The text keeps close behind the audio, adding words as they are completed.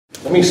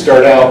let me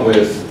start out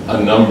with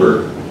a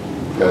number,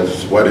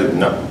 because what is,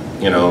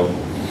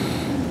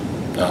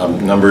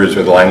 numbers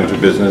are the language of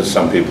business,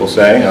 some people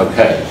say.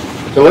 Okay,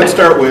 so let's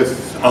start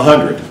with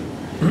 100.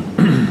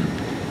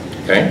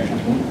 Okay,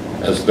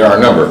 as there are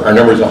number. Our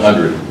number is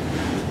 100.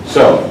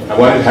 So I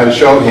want to have a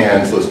show of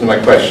hands, listen to my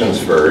questions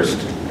first,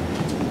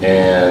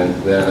 and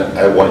then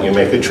I want you to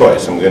make a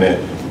choice. I'm going to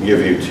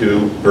give you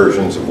two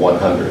versions of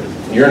 100.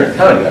 You're an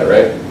accounting guy,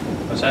 right?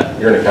 What's that?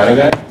 You're an accounting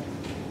guy?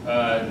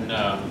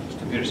 No, just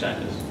computer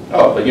scientist.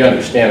 Oh, but you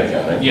understand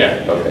accounting?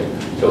 Yeah. Okay,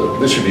 so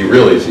this should be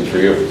real easy for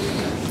you,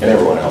 and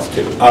everyone else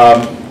too.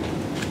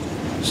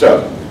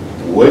 So,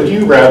 would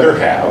you rather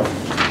have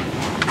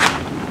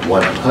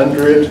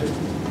 100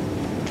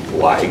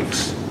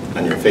 likes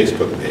on your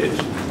Facebook page,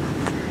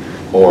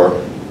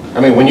 or, I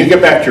mean, when you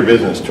get back to your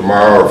business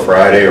tomorrow or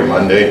Friday or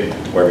Monday,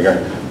 wherever you're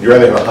going, would you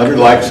rather have 100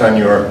 likes on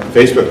your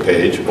Facebook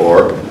page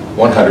or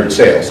 100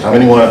 sales? How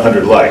many want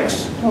 100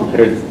 likes?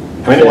 100.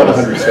 How many want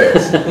 100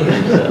 sales?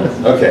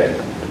 Okay,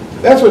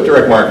 that's what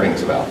direct marketing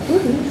is about.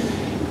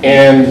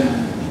 And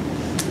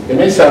it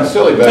may sound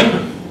silly, but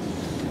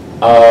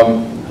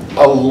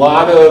a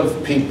lot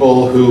of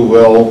people who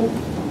will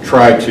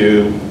try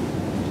to,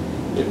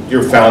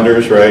 your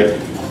founders, right?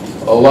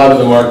 A lot of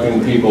the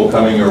marketing people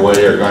coming your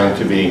way are going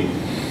to be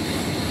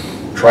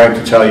trying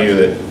to tell you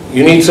that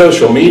you need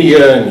social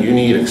media and you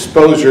need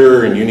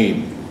exposure and you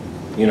need,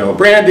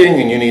 branding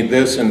and you need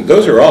this, and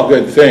those are all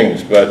good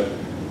things, but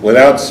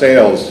without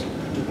sales,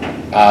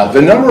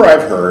 the number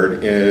I've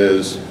heard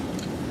is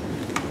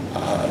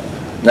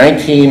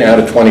 19 out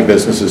of 20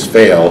 businesses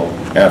fail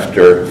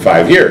after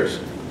 5 years,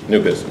 new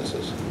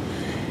businesses.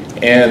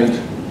 And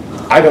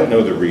I don't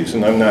know the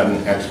reason. I'm not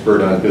an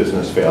expert on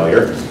business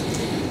failure.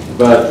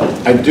 But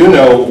I do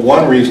know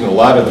one reason a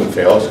lot of them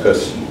fail is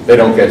because they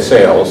don't get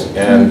sales,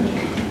 and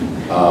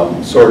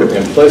sort of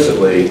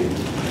implicitly,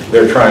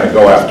 they're trying to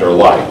go after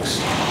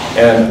likes.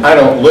 And I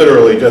don't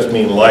literally just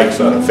mean likes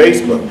on a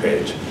Facebook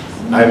page.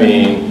 I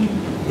mean,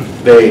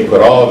 they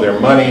put all of their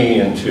money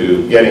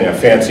into getting a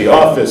fancy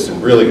office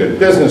and really good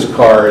business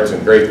cards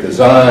and great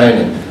design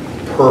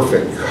and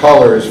perfect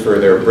colors for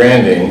their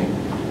branding.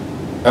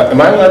 Am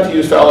I allowed to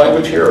use foul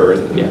language here, or is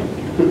it? Yeah.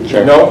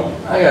 Sure. No?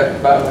 I got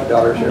about my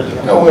daughter's here.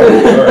 No way.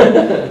 All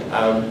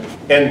right.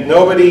 And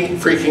nobody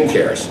freaking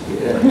cares.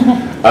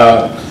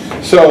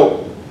 Yeah.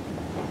 So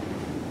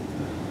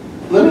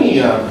let me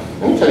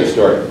tell you a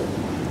story.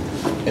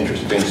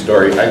 Interesting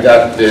story. I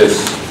got this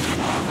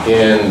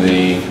in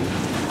the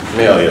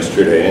mail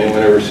yesterday.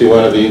 Anyone ever see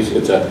one of these?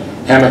 It's a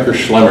Hammacher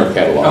Schlemmer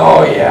catalog.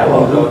 Oh yeah, I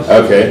love those.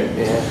 Okay.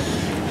 Yeah.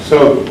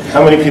 So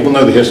how many people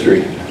know the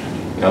history?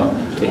 No?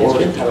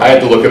 I had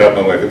to look it up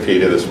on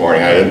Wikipedia this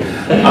morning. I didn't.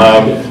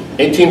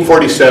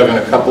 1847,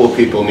 a couple of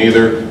people,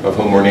 neither of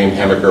whom were named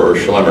Hammacher or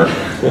Schlemmer,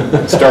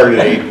 started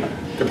a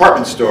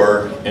department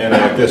store in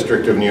a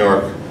district of New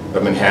York,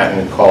 of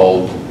Manhattan,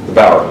 called the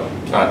Bowery.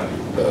 Not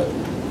the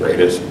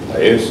greatest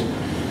place.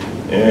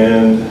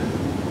 And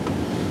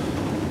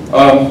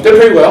did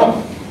pretty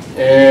well.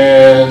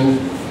 And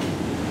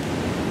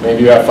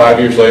maybe about 5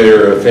 years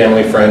later, a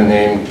family friend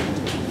named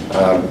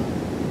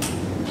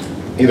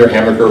either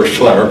Hammacher or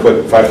Schlemmer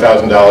put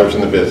 $5,000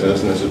 in the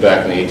business, and this is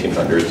back in the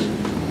 1800s.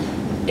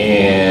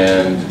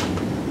 And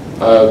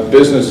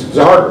business is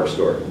a hardware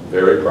store,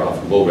 very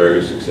profitable,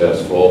 very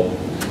successful.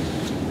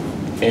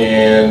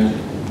 And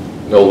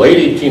in the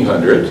late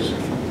 1800s,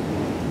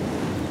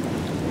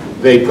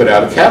 they put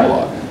out a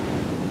catalog.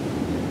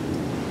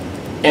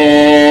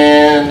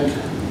 And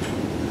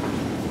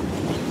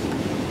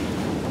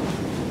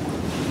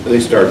they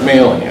started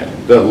mailing it.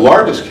 The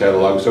largest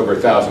catalog was over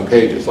 1,000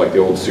 pages, like the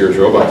old Sears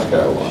Roebuck's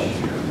catalog.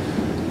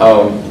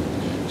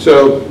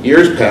 So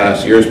years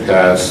pass,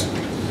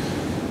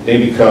 they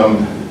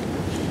become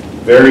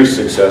very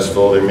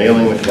successful. They're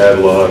mailing the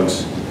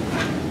catalogs.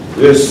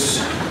 This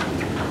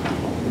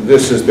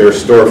is their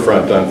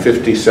storefront on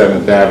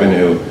 57th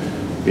Avenue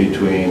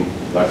between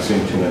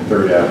Lexington and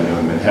 3rd Avenue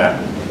in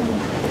Manhattan.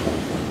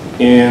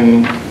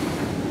 In,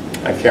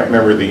 I can't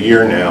remember the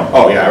year now.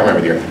 Oh yeah, I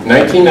remember the year.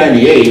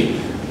 1998,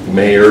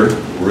 Mayor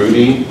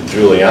Rudy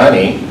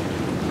Giuliani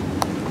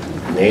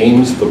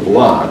names the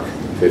block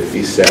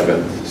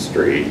 57th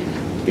Street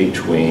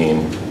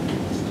between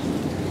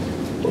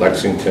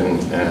Lexington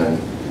and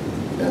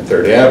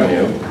 3rd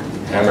Avenue,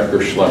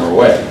 Hammacher Schlemmer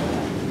Way.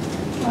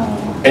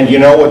 And you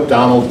know what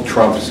Donald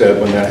Trump said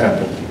when that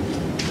happened?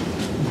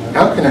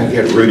 How can I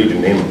get Rudy to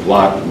name a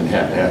block in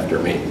Manhattan after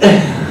me?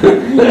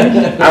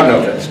 I don't know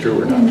if that's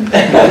true or not.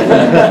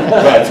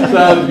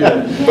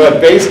 But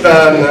based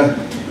on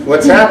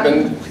what's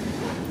happened,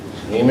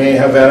 he may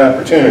have that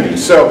opportunity.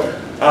 So,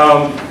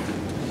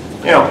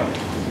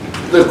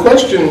 the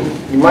question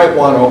you might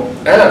want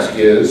to ask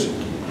is,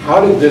 how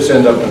did this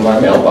end up in my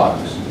mailbox?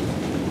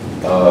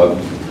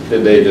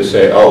 Did they just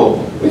say,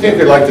 oh, we think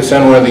we'd like to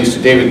send one of these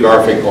to David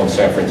Garfinkel in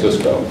San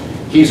Francisco.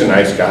 He's a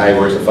nice guy,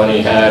 wears a funny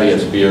hat, he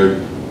has a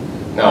beard.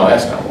 No,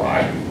 that's not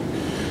why.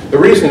 The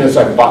reason is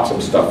I bought some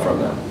stuff from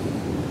them.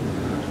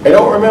 I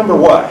don't remember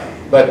why,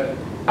 but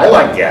I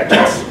like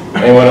gadgets.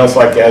 Anyone else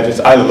like gadgets?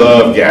 I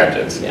love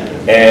gadgets. Yeah.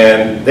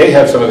 And they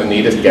have some of the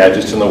neatest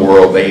gadgets in the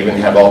world. They even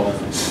have a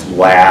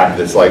lab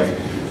that's like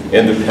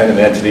independent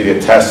entity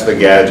to test the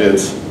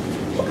gadgets.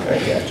 What kind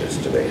of gadgets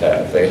do they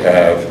have? They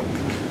have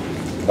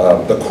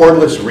the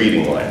cordless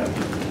reading lamp,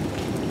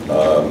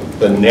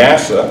 the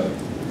NASA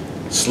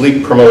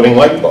sleep promoting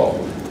light bulb,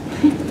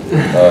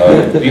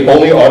 the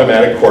only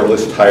automatic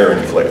cordless tire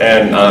inflator,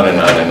 and on and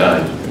on and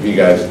on. If you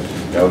guys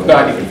know, if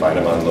not, you can find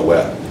them on the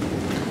web.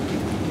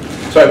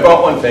 So I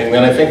bought one thing,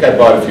 then I think I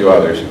bought a few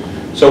others.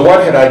 So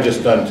what had I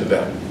just done to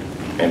them?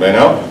 Anybody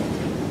know?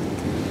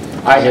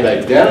 I had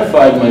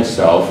identified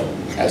myself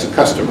as a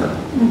customer.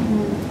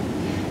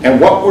 And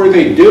what were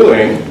they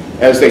doing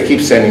as they keep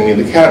sending me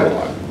the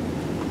catalog?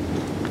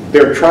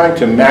 They're trying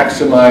to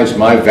maximize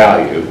my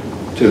value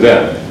to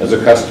them as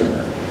a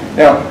customer.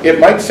 Now, it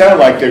might sound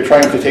like they're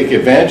trying to take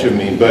advantage of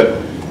me,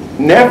 but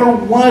never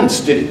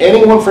once did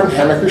anyone from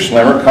Hemmick or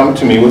Schlemmer come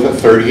to me with a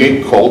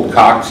 38 Colt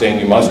cock saying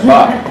you must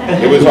buy.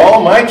 It was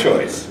all my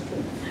choice.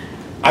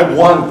 I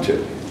wanted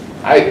to.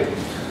 I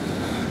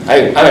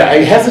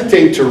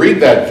hesitate to read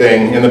that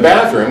thing in the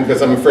bathroom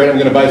because I'm afraid I'm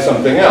going to buy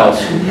something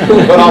else,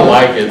 but I'll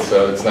like it,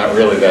 so it's not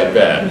really that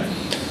bad.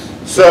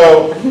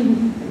 So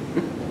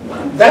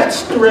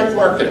that's direct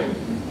marketing.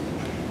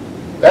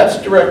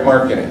 That's direct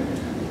marketing.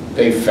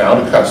 They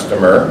found a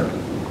customer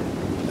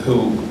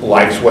who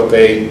likes what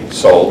they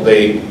sold.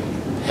 They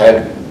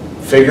had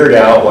figured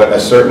out what a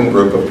certain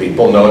group of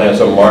people known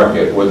as a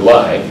market would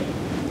like,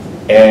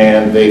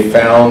 and they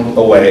found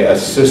a way, a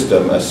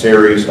system, a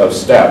series of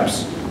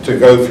steps to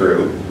go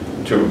through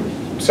to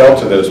sell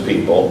to those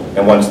people,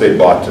 and once they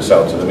bought, to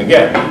sell to them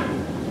again.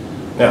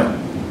 Now,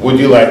 would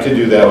you like to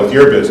do that with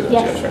your business?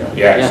 Yes. Yes or no?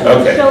 Yes, Yeah.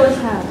 okay. Show us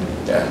how.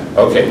 Yeah,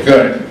 okay,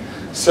 good.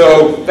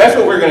 So that's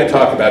what we're going to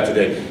talk about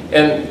today.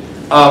 And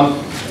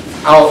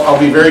I'll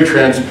be very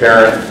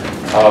transparent.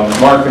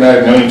 Mark and I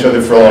have known each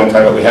other for a long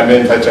time, but we haven't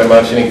been in touch that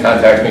much, and he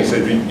contacted me and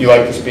said, you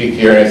like to speak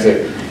here? And I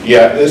said,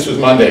 yeah, this was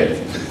Monday.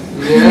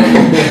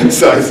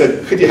 So I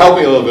said, could you help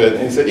me a little bit?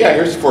 And he said, yeah,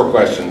 here's 4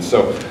 questions.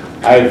 So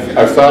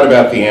I've thought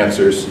about the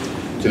answers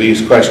to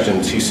these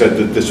questions. He said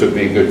that this would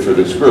be good for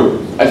this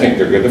group. I think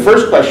they're good. The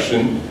first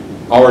question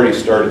already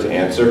started to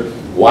answer.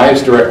 Why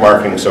is direct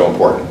marketing so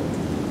important?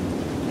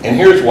 And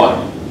here's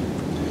why.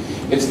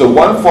 It's the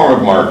one form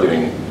of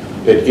marketing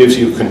that gives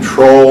you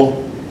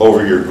control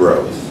over your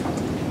growth.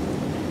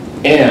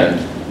 And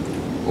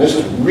this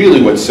is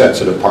really what sets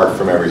it apart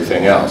from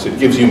everything else. It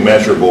gives you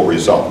measurable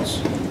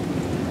results.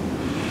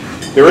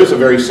 There is a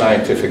very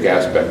scientific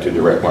aspect to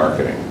direct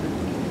marketing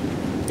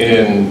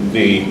in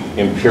the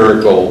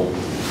empirical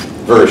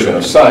version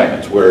of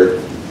science, where,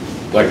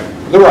 like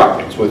the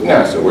rockets with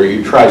NASA, where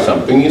you try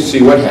something, you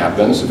see what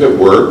happens. If it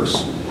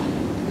works,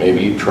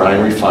 maybe you try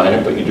and refine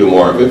it, but you do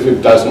more of it. If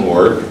it doesn't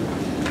work,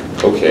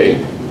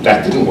 okay,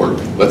 that didn't work.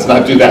 Let's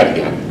not do that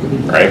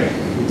again, right?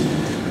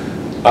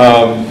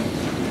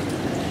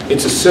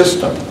 It's a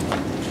system.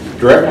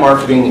 Direct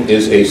marketing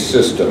is a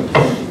system.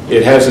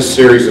 It has a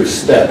series of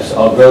steps.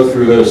 I'll go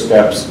through those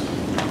steps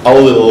a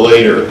little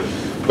later.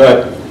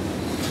 But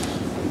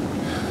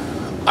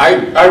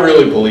I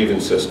really believe in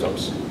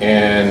systems.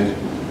 And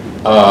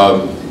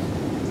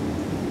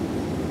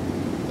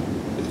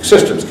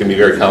systems can be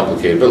very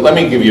complicated, but let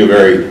me give you a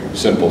very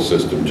simple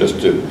system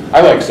I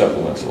like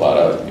supplements, a lot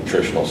of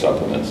nutritional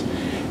supplements.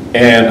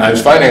 And I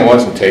was finding I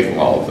wasn't taking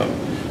all of them.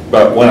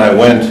 But when I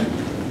went,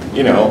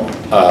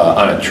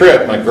 on a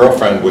trip, my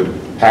girlfriend would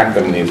pack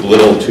them in these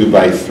little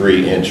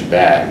 2x3-inch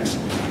bags.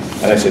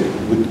 And I said,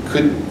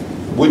 could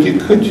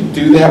you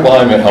do that while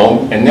I'm at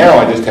home? And now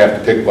I just have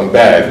to pick one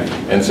bag.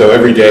 And so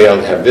every day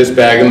I'll have this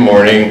bag in the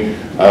morning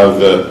of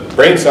the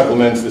brain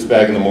supplements, this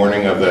bag in the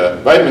morning of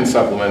the vitamin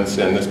supplements,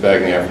 and this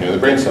bag in the afternoon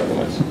of the brain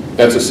supplements.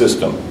 That's a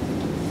system.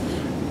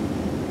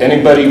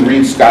 Anybody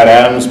read Scott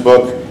Adams'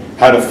 book,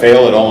 How to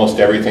Fail at Almost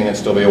Everything and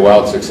Still Be a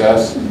Wild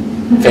Success?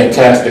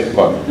 Fantastic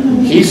book.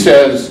 He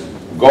says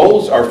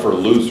goals are for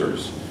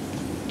losers,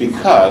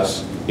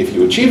 because if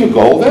you achieve a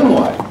goal, then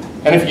what?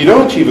 And if you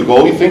don't achieve a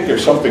goal, you think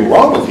there's something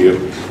wrong with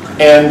you.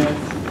 And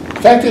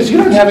the fact is, you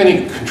don't have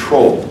any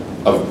control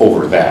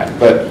over that,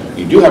 but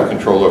you do have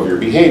control over your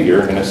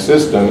behavior, and a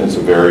system is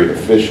a very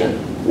efficient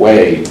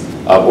way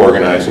of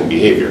organizing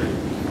behavior,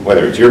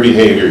 whether it's your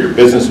behavior, your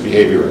business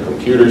behavior, or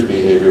computer's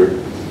behavior.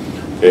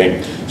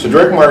 Okay? So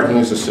direct marketing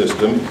is a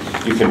system.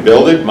 You can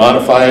build it,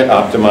 modify it,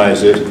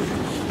 optimize it.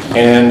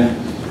 And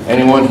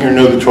anyone here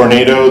know The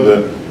Tornado,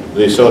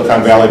 the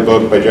Silicon Valley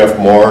book by Jeff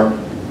Moore?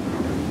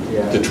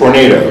 Yeah. The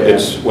tornado,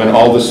 it's when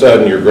all of a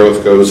sudden your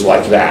growth goes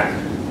like that,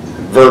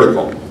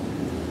 vertical,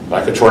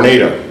 like a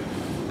tornado.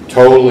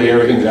 Totally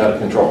everything's out of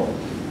control.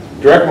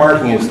 Direct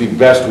marketing is the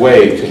best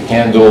way to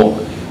handle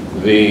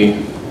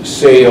the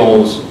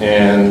sales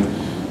and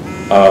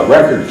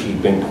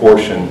record-keeping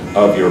portion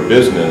of your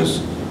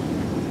business.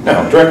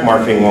 Now, direct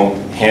marketing won't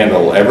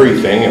handle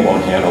everything. It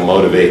won't handle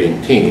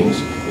motivating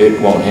teams. It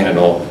won't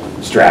handle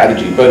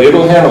strategy, but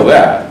it'll handle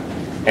that.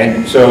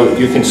 And so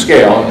you can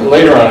scale. And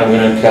later on, I'm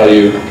going to tell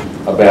you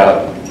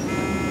about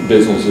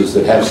businesses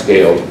that have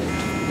scaled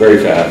very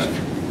fast.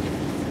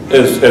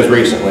 as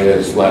recently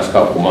as the last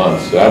couple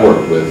months, I've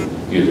worked with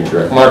using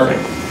direct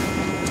marketing.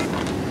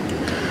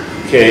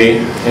 Okay,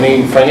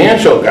 any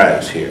financial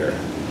guys here?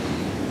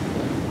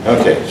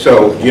 Okay,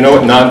 so you know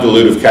what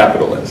non-dilutive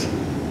capital is?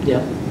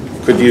 Yeah.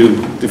 Could you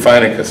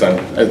define it, because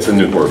it's a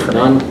new word for me.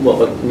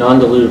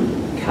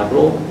 Non-dilutive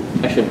capital?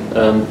 I should,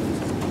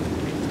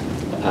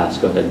 pass,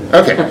 go ahead.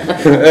 Okay,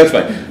 that's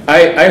fine.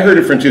 I heard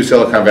it from two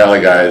Silicon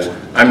Valley guys.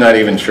 I'm not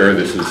even sure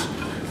this is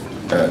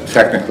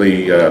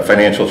technically a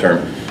financial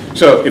term.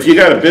 So if you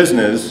got a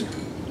business,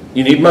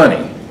 you need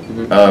money.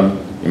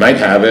 You might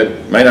have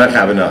it, might not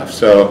have enough.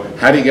 So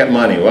how do you get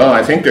money? Well,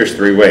 I think there's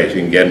three ways.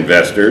 You can get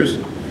investors,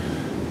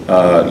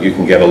 you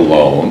can get a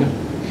loan,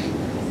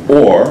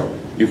 or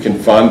you can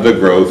fund the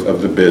growth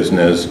of the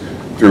business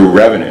through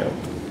revenue.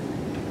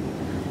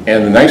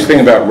 And the nice thing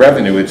about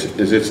revenue is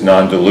it's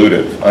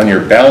non-dilutive. On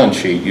your balance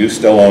sheet, you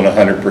still own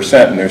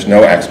 100% and there's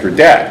no extra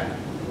debt.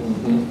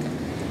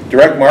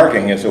 Direct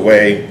marketing is a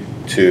way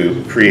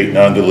to create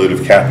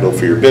non-dilutive capital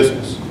for your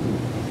business.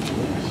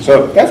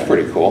 So that's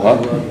pretty cool, huh?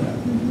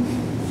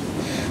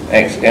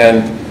 Thanks.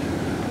 And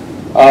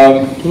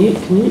Can you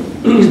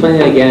explain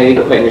that again? I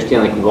didn't quite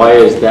understand, like, why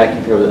is that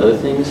compared with other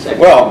things?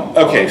 well,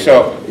 okay,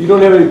 so You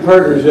don't have any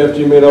partners after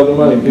you made all the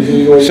money, because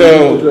you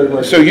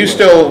don't. so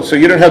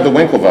you don't have the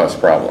Winklevoss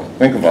problem.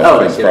 Winklevoss Oh,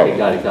 I see, okay,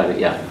 problem. got it,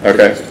 yeah.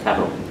 Okay.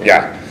 Capital.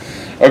 Yeah.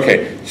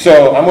 Okay,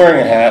 so I'm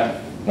wearing a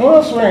hat. No one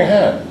else is wearing a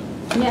hat.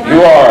 Yeah.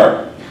 You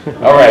are.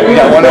 All right, we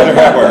got one other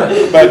hat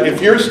wearer. But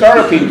if you're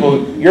startup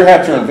people, your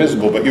hats are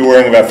invisible, but you're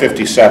wearing about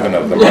 57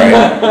 of them, right?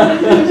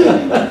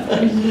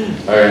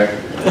 All right.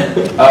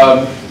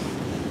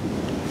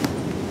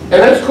 And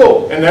that's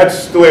cool, and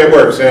that's the way it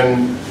works,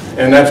 and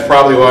that's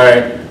probably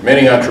why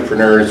many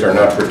entrepreneurs are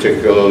not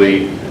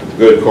particularly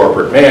good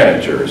corporate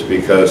managers,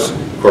 because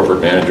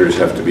corporate managers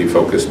have to be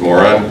focused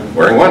more on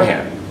wearing one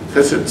hat,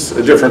 because it's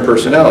a different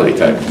personality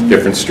type,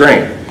 different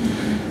strength.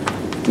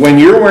 When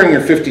you're wearing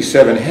your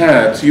 57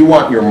 hats, you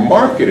want your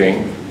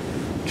marketing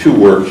to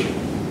work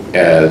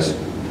as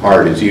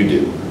hard as you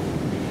do.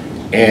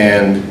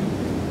 And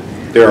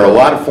there are a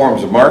lot of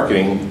forms of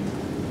marketing.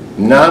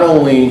 Not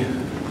only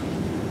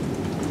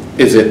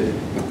is it,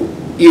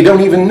 you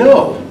don't even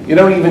know. You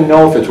don't even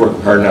know if it's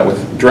working hard or not.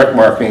 With direct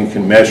marketing, you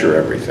can measure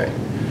everything.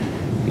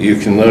 You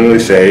can literally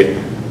say,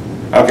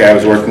 okay, I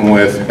was working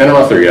with an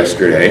author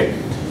yesterday,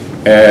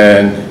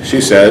 and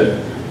she said,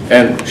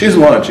 and she's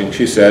launching,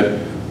 she said,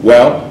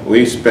 well,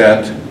 we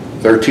spent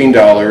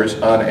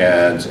 $13 on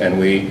ads and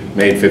we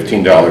made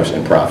 $15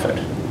 in profit.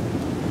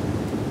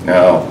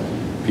 Now,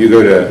 if you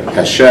go to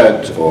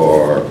Hachette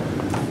or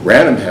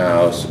Random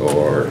House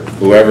or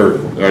whoever,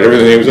 whatever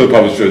the names of the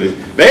publisher,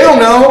 they don't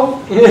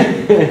know,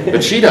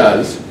 but she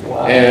does.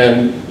 Wow.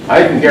 And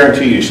I can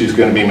guarantee you she's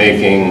going to be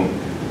making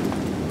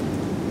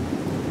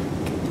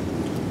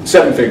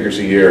 7 figures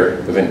a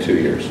year within 2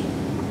 years,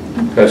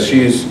 because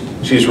she's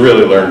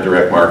really learned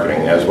direct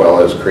marketing as well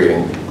as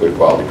creating good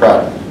quality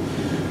product.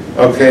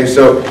 Okay,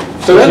 so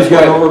that's She's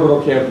got an why-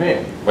 orbital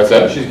campaign. What's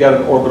that? She's got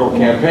an orbital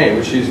campaign,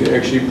 which she's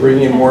actually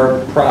bringing in more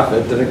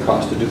profit than it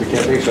costs to do the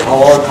campaign. So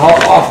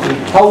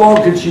how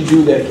long could she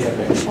do that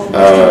campaign?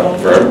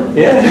 Forever.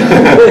 Yeah.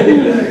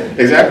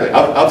 Exactly.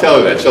 I'll tell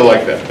her that. She'll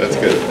like that. That's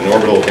good. An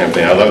orbital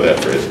campaign. I love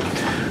that phrase.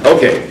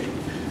 Okay.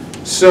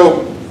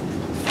 So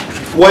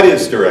what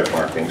is direct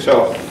marketing?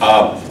 So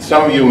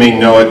some of you may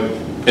know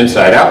it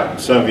inside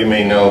out. Some of you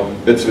may know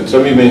bits of it.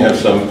 Some of you may have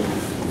some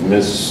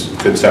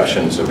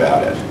misconceptions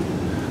about it.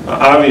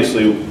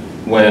 Obviously,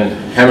 when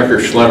Hammaker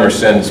Schlemmer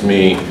sends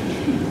me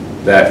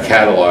that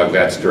catalog,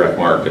 that's direct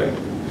marketing.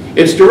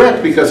 It's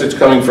direct because it's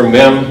coming from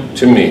them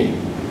to me.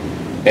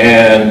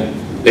 And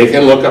they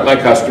can look up my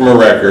customer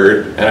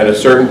record, and at a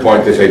certain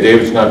point they say,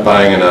 David's not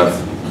buying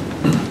enough.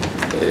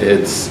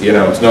 It's, you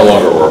know, it's no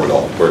longer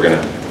orbital. We're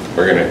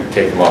gonna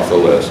take them off the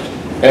list.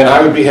 And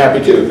I would be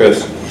happy too,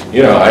 because,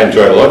 you know, I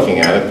enjoy looking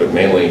at it, but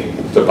mainly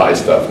to buy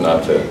stuff,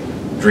 not to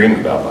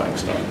dream about buying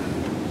stuff.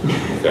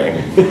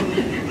 Okay?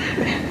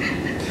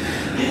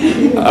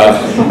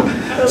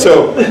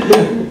 So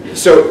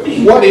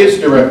what is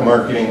direct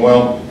marketing?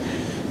 Well,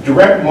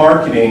 direct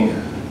marketing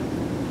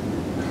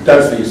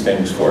does these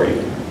things for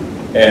you.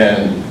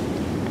 And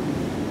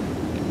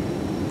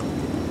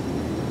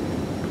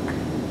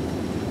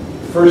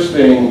first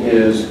thing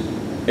is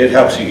it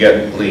helps you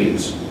get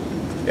leads.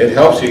 It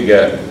helps you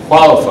get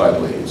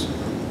qualified leads.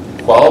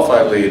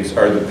 Qualified leads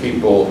are the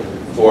people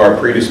who are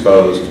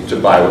predisposed to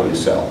buy what you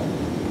sell.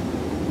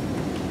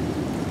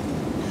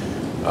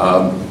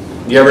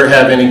 You ever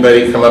have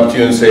anybody come up to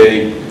you and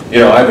say, you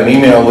know, I have an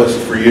email list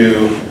for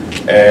you,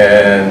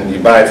 and you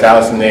buy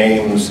 1,000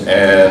 names,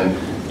 and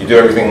you do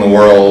everything in the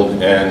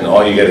world, and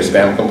all you get is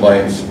spam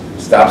complaints?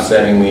 Stop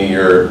sending me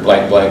your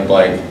blank, blank,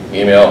 blank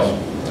emails.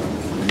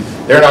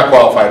 They're not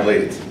qualified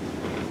leads.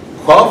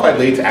 Qualified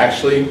leads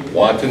actually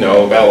want to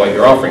know about what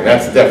you're offering.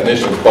 That's the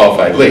definition of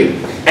qualified lead.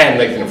 And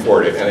they can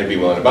afford it, and they'd be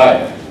willing to buy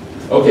it.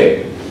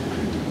 Okay.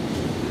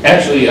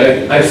 Actually,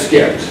 I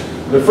skipped.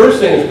 The first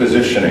thing is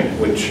positioning,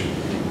 which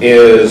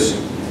is,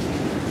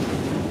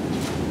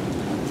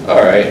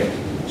 all right,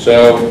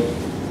 so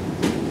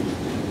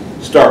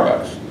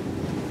Starbucks.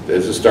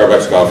 There's a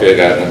Starbucks coffee I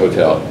got in the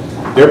hotel.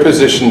 They're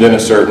positioned in a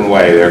certain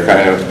way. They're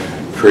kind of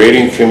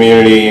creating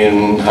community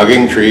and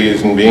hugging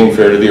trees and being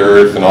fair to the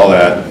earth and all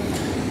that.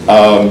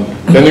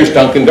 Then there's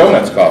Dunkin'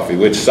 Donuts coffee,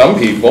 which some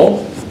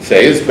people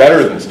say is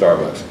better than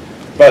Starbucks.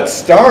 But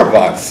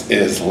Starbucks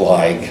is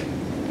like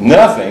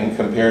nothing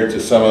compared to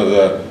some of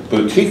the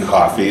boutique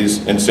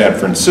coffees in San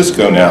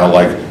Francisco now,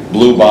 like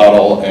Blue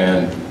Bottle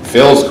and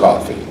Phil's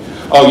Coffee.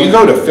 Oh, you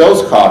go to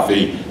Phil's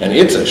Coffee and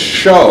it's a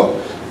show.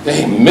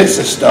 They mix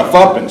this stuff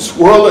up and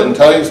swirl it and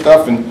tell you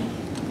stuff, and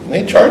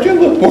they charge you a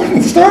little more than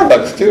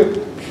Starbucks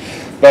too.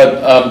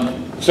 But,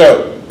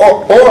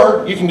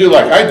 or you can do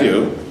like I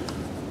do.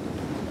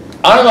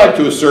 I like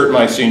to assert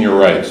my senior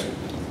rights.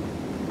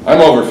 I'm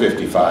over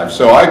 55,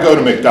 so I go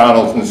to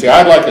McDonald's and say,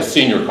 I'd like a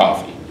senior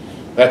coffee.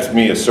 That's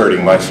me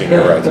asserting my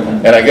senior rights.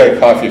 And I get a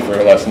coffee for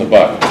less than $1.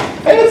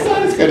 And it's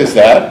not as good as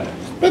that,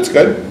 but it's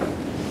good.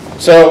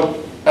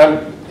 So,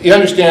 you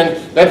understand,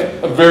 that's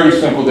a very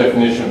simple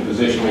definition of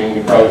positioning.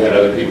 You probably had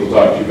other people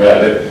talk to you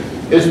about it.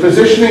 Is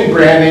positioning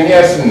branding?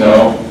 Yes and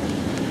no.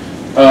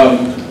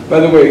 By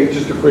the way,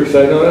 just a quick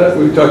side note on that,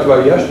 we talked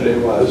about yesterday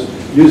was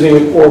using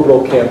an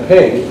orbital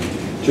campaign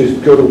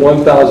to go to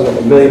 1,000 of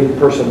a million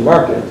person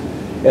market.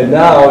 And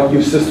now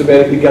you've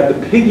systematically got the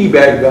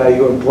piggyback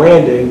value of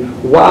branding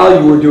while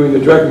you were doing the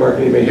direct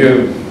marketing.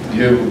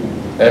 You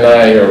and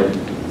I are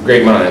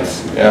great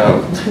minds.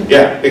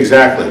 Yeah,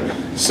 exactly.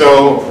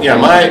 So, yeah,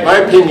 my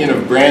opinion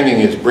of branding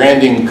is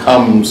branding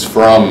comes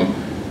from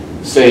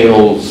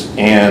sales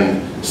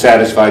and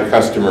satisfied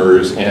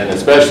customers, and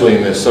especially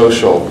in this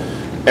social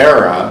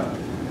era,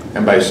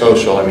 and by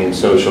social I mean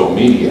social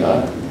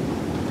media,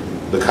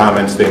 the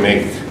comments they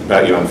make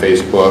about you on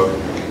Facebook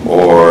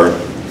or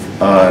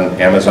on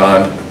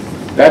Amazon,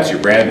 that's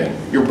your branding.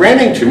 Your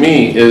branding to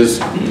me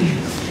is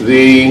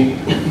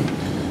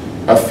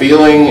a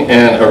feeling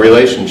and a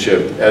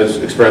relationship as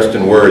expressed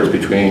in words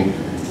between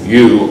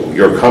you,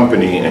 your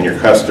company, and your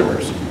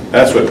customers.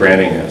 That's what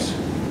branding is.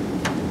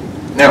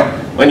 Now,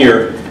 when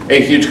you're a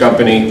huge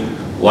company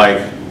like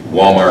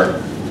Walmart,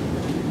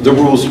 the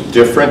rules are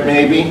different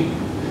maybe,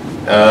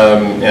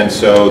 and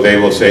so they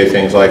will say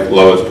things like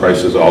lowest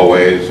prices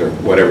always, or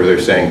whatever they're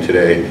saying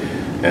today.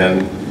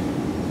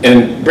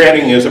 And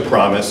branding is a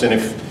promise, and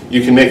if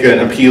you can make an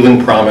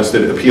appealing promise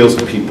that appeals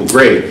to people,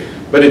 great.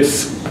 But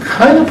it's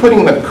kind of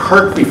putting the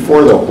cart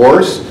before the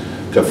horse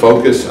to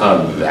focus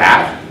on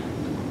that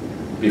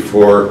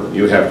before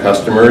you have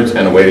customers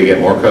and a way to get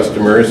more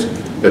customers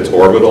that's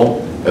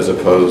orbital as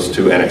opposed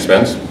to an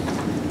expense.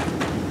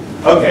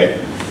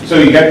 Okay, so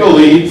you get the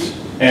leads,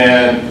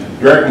 and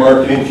direct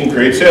marketing can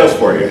create sales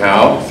for you.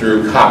 How?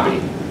 Through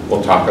copy.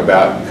 We'll talk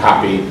about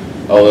copy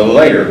a little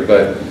later,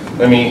 but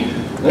let me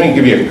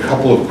give you a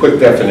couple of quick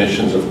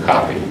definitions of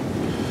copy.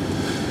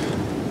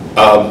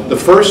 The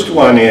first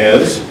one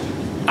is,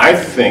 I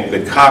think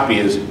that copy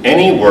is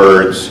any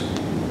words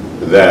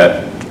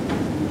that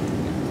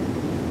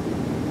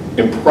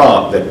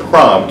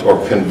prompt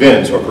or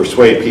convince or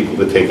persuade people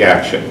to take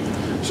action.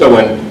 So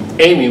when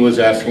Amy was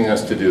asking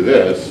us to do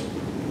this,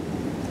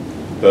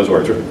 those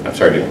words were, I'm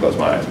sorry I didn't close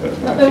my eyes, but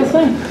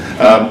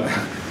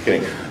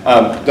kidding.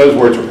 Those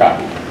words were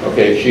copy.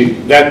 Okay,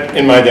 that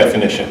in my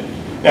definition.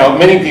 Now,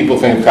 many people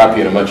think of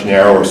copy in a much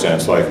narrower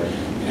sense, like,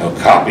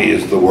 copy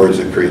is the words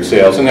that create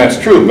sales, and that's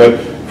true, but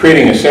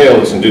creating a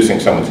sale is inducing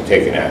someone to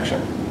take an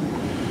action.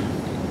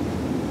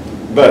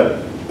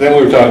 But then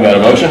we were talking about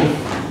emotion.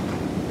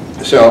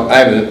 So I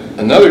have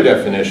another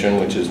definition,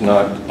 which is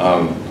not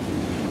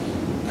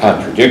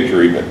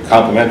contradictory, but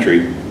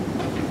complementary,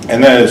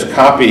 and that is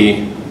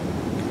copy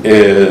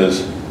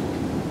is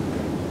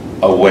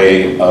a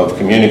way of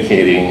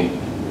communicating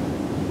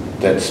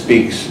that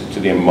speaks to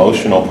the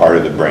emotional part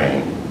of the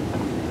brain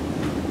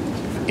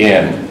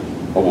in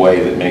a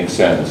way that makes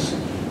sense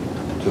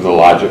to the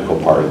logical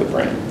part of the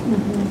brain.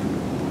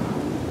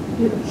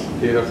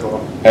 Beautiful.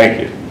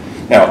 Thank you.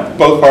 Now,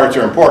 both parts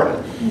are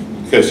important,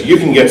 because you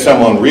can get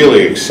someone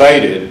really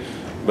excited,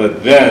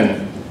 but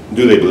then,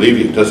 do they believe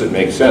you? Does it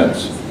make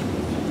sense?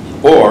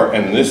 Or,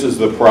 and this is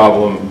the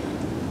problem,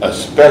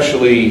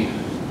 especially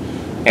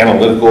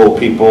analytical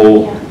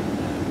people,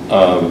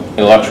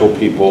 intellectual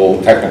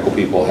people, technical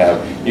people have,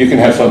 you can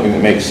have something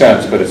that makes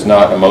sense, but it's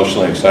not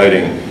emotionally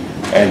exciting,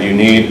 and you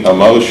need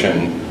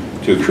emotion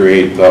to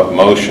create the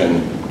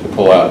motion to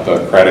pull out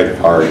the credit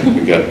card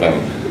to get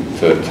them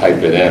to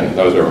type it in.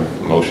 Those are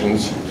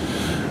emotions.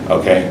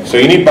 Okay, so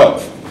you need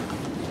both.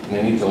 And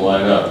they need to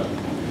line up.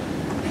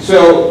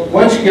 So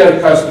once you get a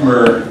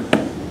customer,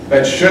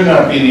 that should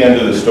not be the end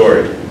of the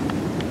story.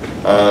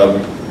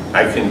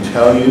 I can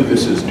tell you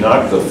this is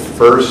not the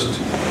first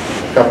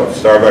cup of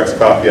Starbucks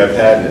coffee I've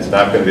had, and it's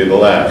not going to be the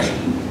last.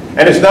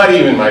 And it's not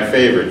even my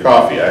favorite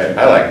coffee.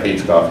 I like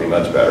Pete's coffee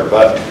much better,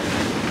 but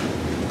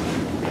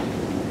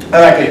I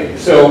like it.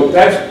 So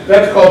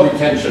that's called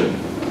retention.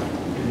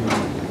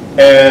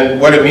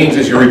 And what it means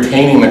is you're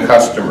retaining the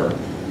customer,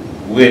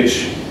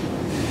 which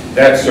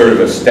that's sort of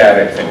a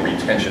static thing,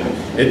 retention.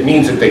 It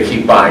means that they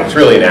keep buying. It's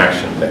really an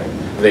action thing.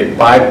 they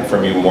buy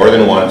from you more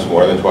than once,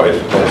 more than twice,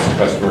 that's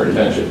customer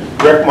retention.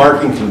 Direct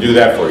marketing can do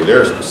that for you.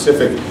 There are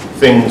specific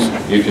things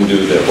you can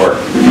do that work.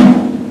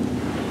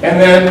 And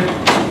then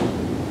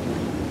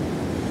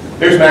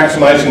there's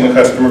maximizing the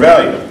customer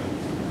value.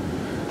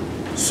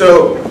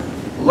 So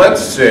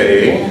let's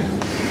say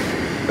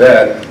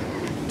that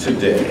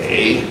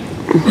today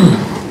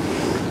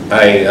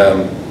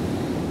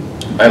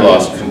I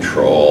lost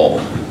control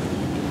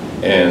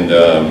and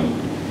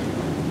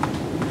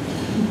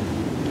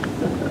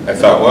I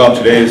thought, well,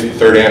 today is the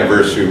 3rd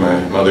anniversary of my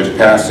mother's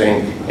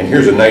passing, and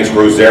here's a nice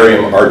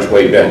Rosarium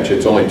archway bench.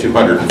 It's only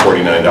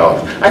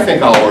 $249. I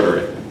think I'll order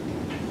it.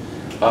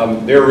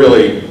 They're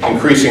really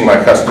increasing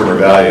my customer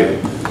value.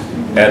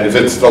 And if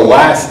it's the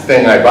last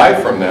thing I buy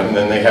from them,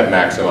 then they have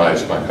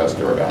maximized my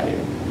customer value.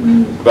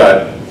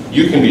 But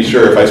you can be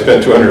sure if I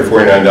spend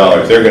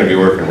 $249, they're going to be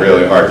working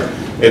really hard.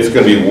 It's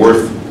going to be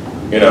worth,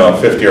 you know,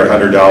 $50 or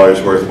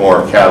 $100 worth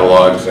more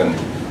catalogs and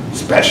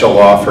special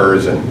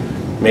offers and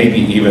maybe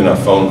even a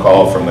phone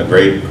call from the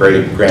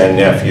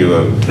great-great-grandnephew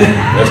of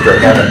Mr.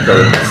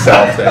 Hammaker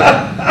himself.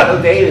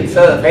 Oh, David,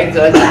 so thank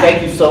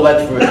you so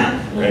much for it.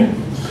 Right?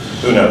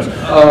 Who knows?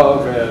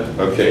 Oh, man.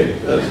 Okay.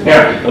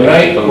 Now, when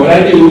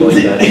I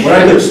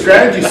do a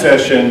strategy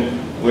session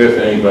with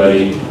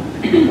anybody,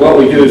 what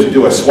we do is we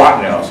do a SWOT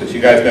analysis. You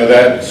guys know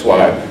that?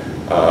 SWOT.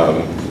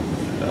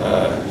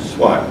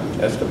 SWOT.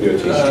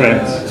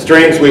 S-W-O-T.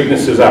 Strengths,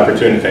 weaknesses,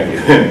 opportunity, thank you.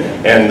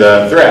 And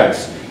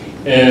threats.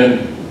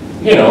 And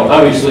you know,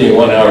 obviously in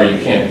 1 hour you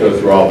can't go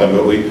through all of them,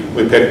 but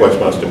we pick what's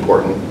most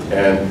important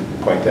and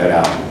point that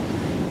out.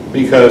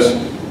 Because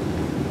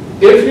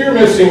if you're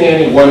missing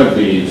any one of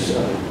these,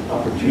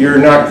 you're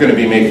not going to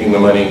be making the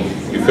money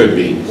you could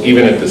be,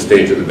 even at this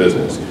stage of the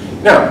business.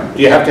 Now,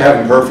 do you have to have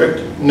them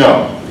perfect?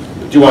 No.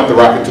 Do you want the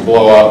rocket to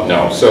blow up?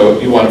 No.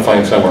 So you want to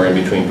find somewhere in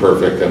between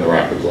perfect and the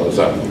rocket blows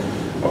up.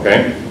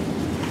 Okay?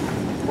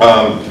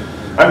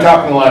 I'm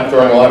talking a lot,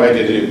 throwing a lot of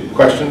ideas.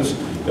 Questions?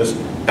 Just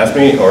ask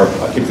me, or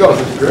I'll keep going.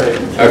 Great.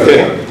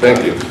 Okay,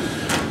 thank you.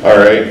 All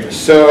right,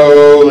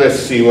 so let's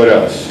see what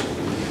else.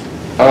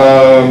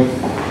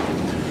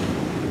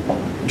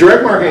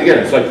 Direct marketing, again,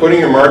 it's like putting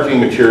your marketing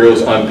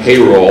materials on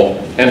payroll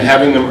and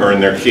having them earn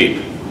their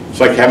keep. It's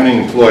like having an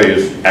employee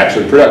is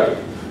actually productive,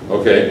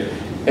 okay?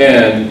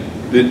 And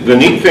the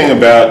neat thing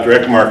about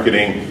direct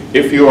marketing,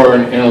 if you are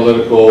an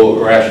analytical,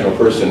 rational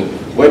person,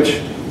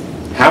 which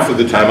half of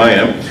the time I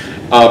am,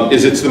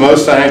 is it's the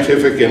most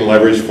scientific and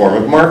leveraged form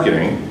of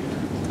marketing.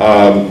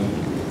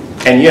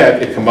 And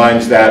yet, it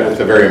combines that with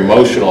the very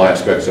emotional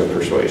aspects of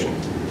persuasion.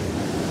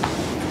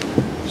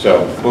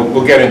 So,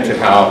 we'll get into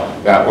how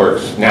that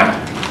works now.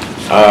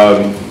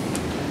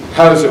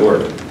 How does it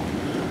work?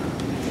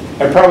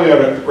 I probably ought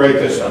to write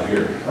this up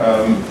here,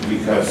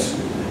 because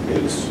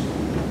it's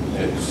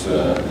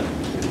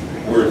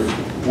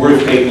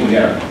worth taking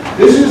down.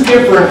 This is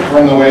different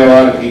from the way a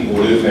lot of people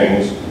do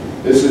things.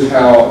 This is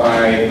how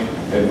I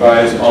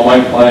advise all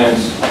my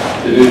clients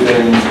to do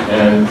things,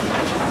 and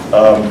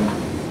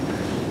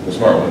the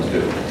smart ones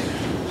do.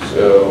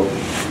 So,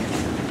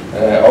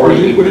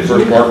 already What did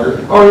first you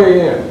marker. Oh,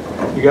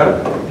 yeah. You got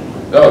it?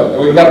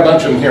 Oh, we've got a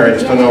bunch of them here. I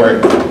just don't know where.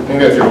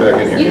 Maybe I threw it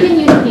back in You here. can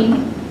use pink.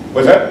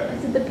 What's that? I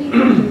said the pink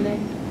one's in there.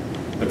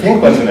 The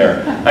pink one's in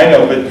there. I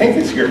know, but pink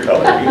is your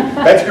color.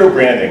 That's your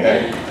branding.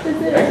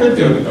 I could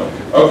do it though.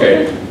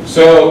 Okay,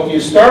 so you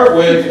start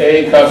with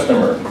a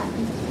customer.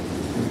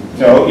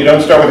 No, you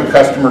don't start with a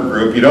customer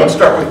group. You don't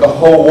start with the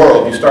whole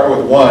world. You start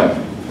with one.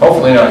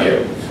 Hopefully not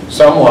you.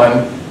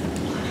 Someone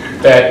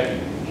that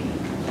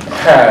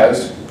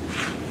has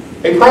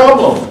a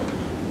problem.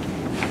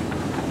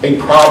 A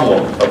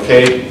problem,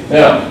 okay?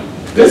 Now,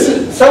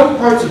 some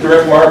parts of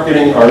direct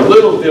marketing are a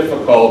little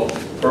difficult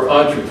for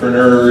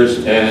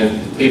entrepreneurs and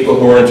people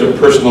who are into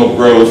personal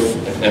growth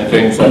and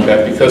things like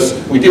that, because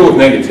we deal with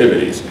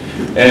negativities.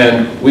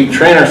 And we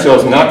train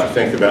ourselves not to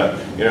think about,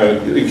 you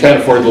know, you can't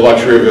afford the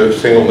luxury of a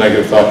single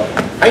negative thought.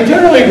 I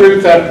generally agree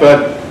with that,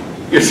 but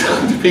you're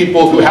selling to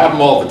people who have them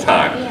all the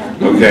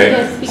time,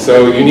 okay?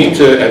 So you need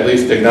to at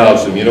least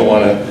acknowledge them. You don't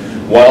want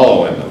to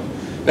wallow in them.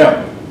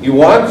 Now, you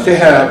want to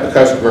have a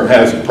customer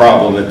has a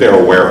problem that they're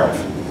aware of.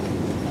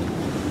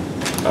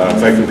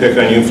 If I can pick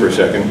on you for a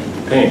second,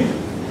 pain.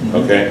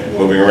 Okay,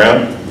 moving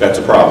around, that's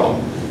a problem.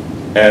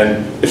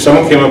 And if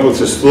someone came up with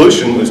a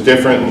solution that was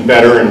different and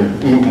better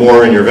and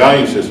more in your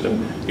value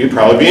system, you'd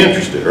probably be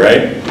interested,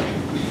 right?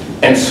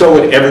 And so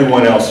would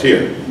everyone else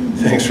here.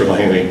 Thanks for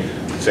letting me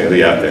say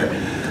that out there.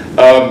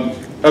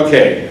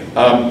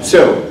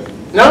 So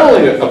not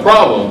only a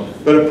problem,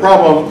 but a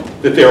problem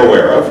that they're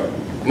aware of.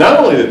 Not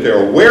only that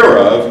they're aware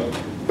of,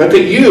 but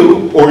that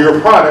you or your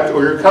product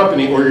or your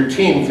company or your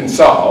team can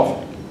solve.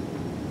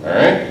 All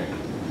right?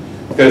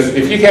 Because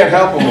if you can't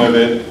help them with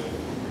it,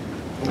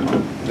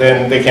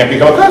 then they can't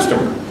become a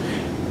customer.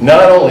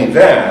 Not only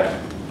that,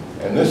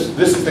 and this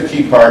is the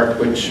key part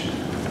which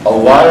a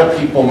lot of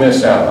people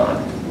miss out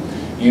on,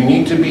 you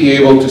need to be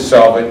able to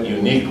solve it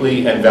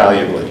uniquely and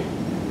valuably.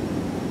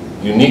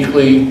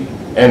 Uniquely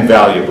and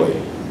valuably.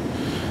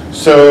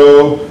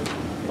 So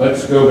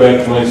let's go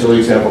back to my silly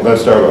example about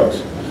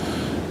Starbucks.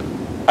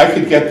 I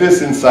could get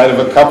this inside of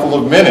a couple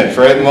of minutes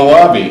right in the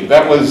lobby.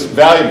 That was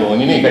valuable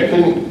and unique. I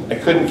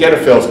couldn't get a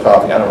Phil's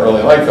coffee. I don't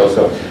really like Phil's,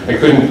 so I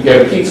couldn't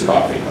get a Pete's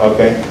coffee,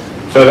 okay?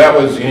 So that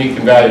was unique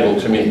and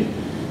valuable to me.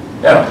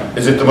 Now,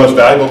 is it the most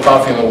valuable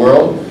coffee in the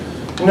world?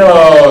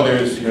 No,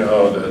 there's, you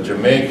know, the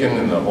Jamaican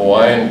and the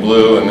Hawaiian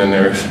blue, and then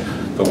there's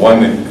the one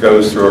that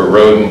goes through a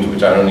rodent,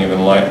 which I don't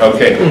even like.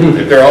 Okay,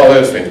 there are all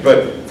those things.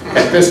 But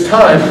at this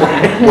time,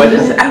 What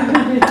is that?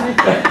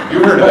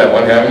 you heard of that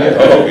one, haven't you?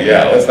 Oh,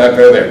 yeah, let's not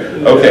go there.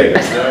 Okay,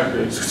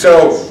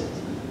 so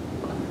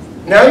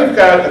now you've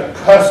got a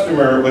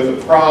customer with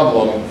a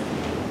problem,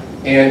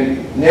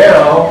 and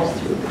now,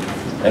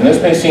 and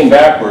this may seem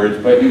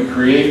backwards, but you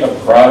create a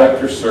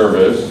product or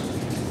service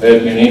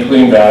that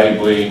uniquely and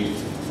valuably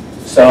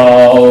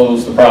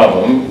solves the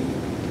problem.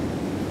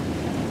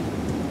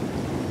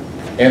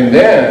 And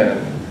then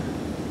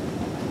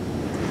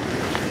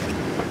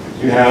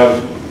you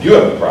have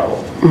a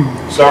problem.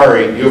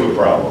 Sorry, you have a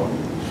problem.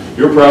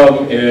 Your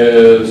problem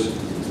is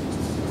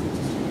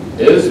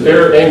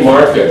there a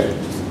market?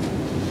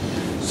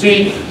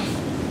 See,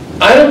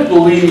 I don't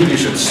believe you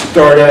should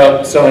start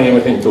out selling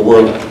everything to the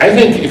world. I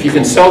think if you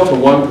can sell to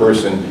one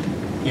person,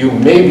 you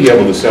may be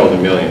able to sell to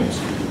millions.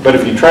 But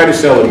if you try to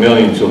sell to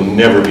millions, you'll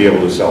never be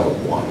able to sell to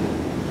one.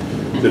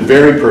 The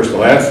very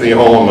personal, that's the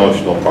whole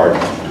emotional part.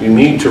 You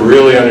need to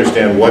really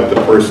understand what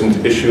the person's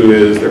issue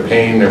is, their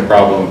pain, their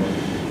problem,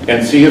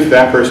 and see if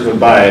that person would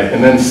buy it,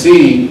 and then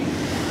see,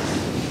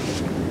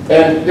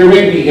 and there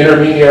may be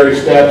intermediary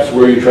steps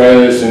where you try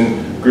this in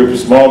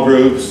small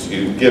groups,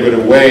 you give it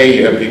away,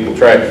 you have people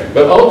try it,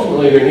 but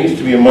ultimately there needs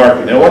to be a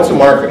market. Now what's a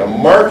market? A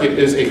market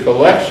is a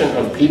collection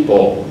of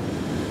people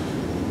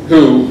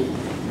who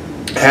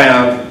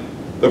have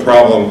the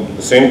problem,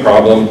 the same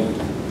problem,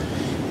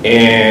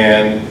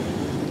 and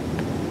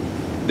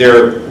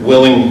they're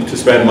willing to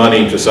spend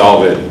money to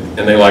solve it,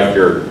 and they like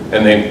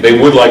they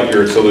would like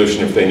your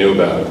solution if they knew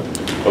about it.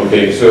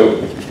 Okay, so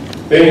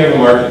then you have a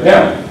market.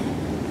 Now,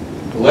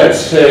 let's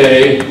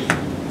say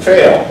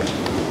fail.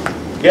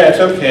 Yeah, it's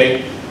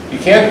okay. You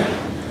can't.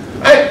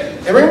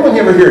 Everyone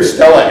ever hear of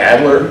Stella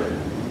Adler?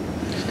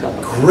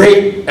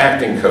 Great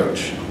acting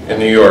coach in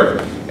New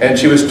York, and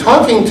she was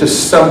talking to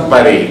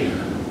somebody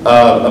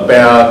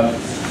about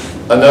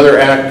another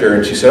actor,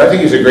 and she said, "I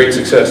think he's a great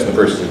success," and the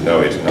person said,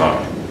 "No, he's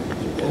not."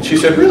 And she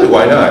said, "Really,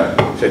 why not?"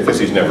 She said, "Because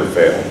he's never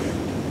failed."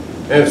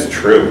 And it's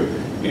true.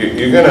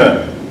 You're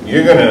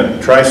gonna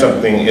try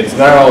something. It's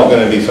not all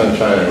going to be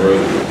sunshine and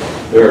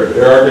roses.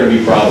 There are going to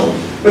be problems.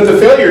 But the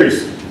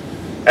failures,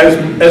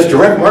 as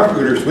direct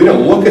marketers, we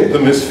don't look at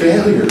them as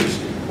failures.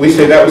 We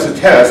say that was a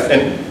test,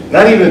 and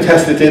not even a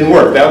test that didn't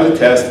work. That was a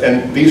test,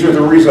 and these are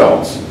the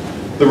results.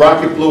 The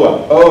rocket blew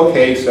up. Oh,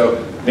 okay,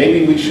 so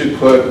maybe we should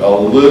put a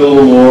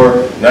little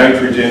more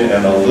nitrogen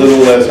and a little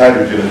less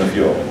hydrogen in the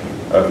fuel.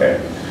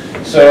 Okay.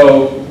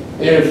 So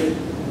if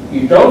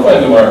you don't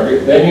find the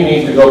market, then you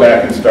need to go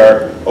back and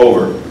start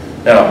over.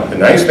 Now, the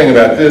nice thing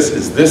about this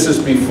is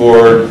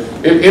before,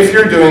 if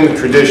you're doing the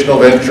traditional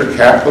venture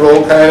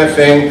capital kind of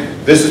thing,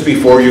 this is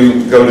before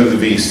you go to the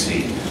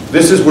VC.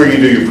 This is where you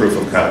do your proof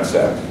of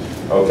concept.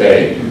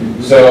 Okay?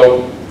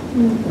 So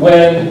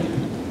when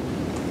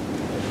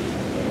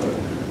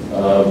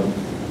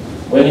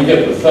you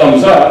get the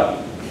thumbs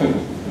up,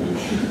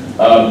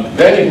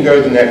 then you can go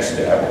to the next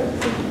step,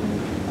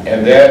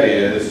 and that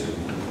is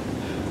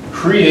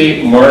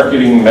create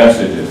marketing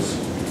messages.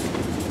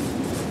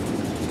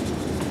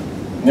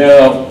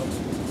 Now,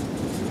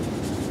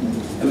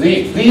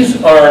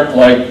 these aren't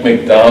like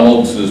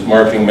McDonald's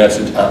marketing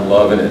message, "I'm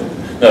loving it."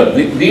 No,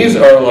 these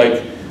are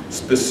like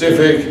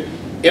specific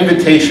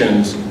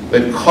invitations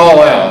that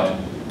call out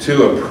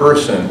to a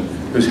person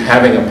who's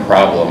having a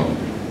problem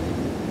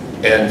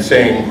and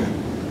saying,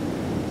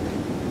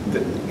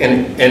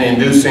 and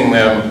inducing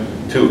them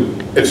to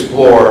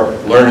explore,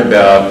 learn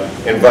about,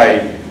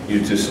 invite you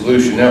to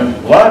solution. Now,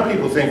 a lot of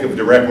people think of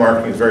direct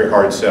marketing as very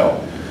hard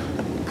sell.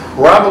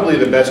 Probably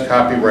the best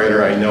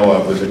copywriter I know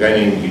of was a guy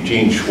named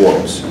Eugene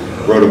Schwartz,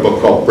 wrote a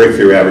book called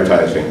Breakthrough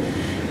Advertising.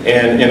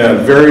 And in a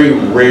very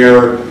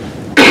rare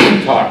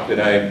talk that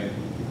I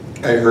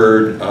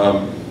heard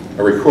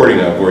a recording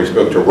of where he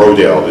spoke to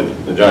Rodale,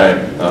 the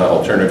giant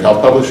alternative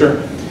health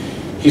publisher,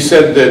 he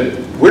said that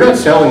we're not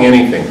selling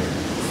anything.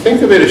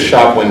 Think of it as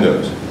shop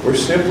windows. We're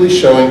simply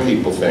showing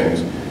people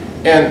things.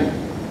 And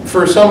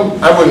for some,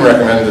 I wouldn't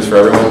recommend this for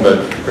everyone,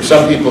 but for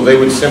some people, they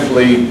would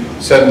simply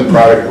send the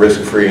product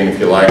risk-free, and if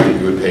you liked it,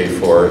 you would pay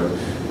for it.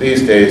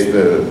 These days,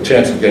 the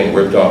chance of getting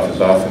ripped off is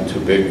often too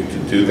big to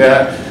do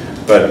that,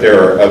 but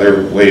there are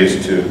other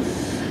ways to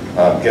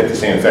get the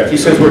same effect. He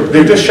says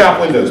they're just shop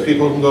windows.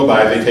 People can go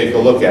by, they take a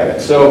look at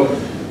it. So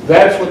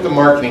that's what the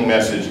marketing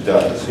message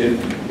does.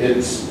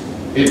 It's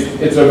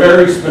a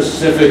very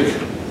specific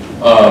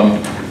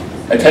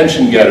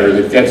attention getter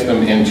that gets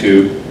them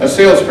into a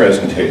sales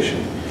presentation.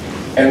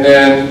 And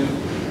then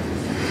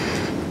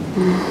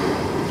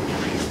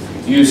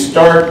you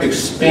start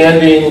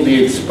expanding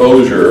the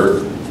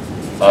exposure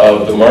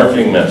of the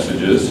marketing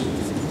messages,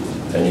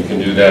 and you can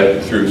do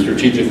that through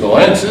strategic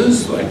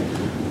alliances, like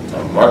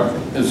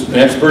is an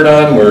expert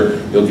on, where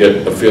you'll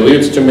get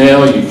affiliates to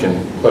mail, you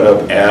can put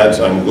up ads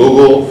on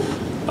Google,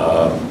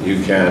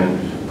 you can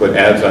put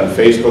ads on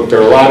Facebook. There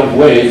are a lot of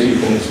ways you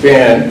can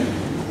expand,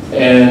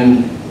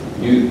 and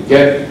you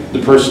get the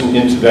person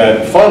into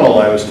that funnel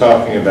I was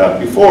talking about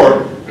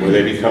before, where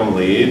they become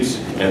leads,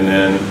 and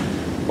then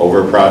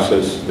over a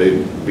process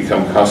they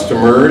become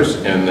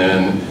customers, and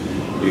then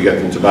you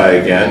get them to buy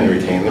again, you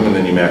retain them, and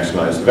then you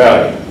maximize the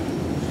value.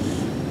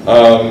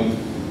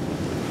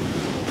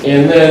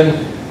 And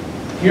then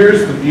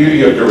here's the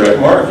beauty of direct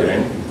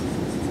marketing,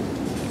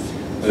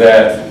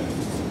 that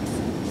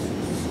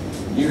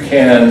you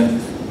can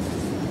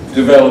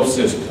develop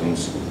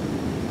systems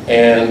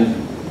and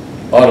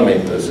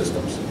automate those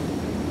systems.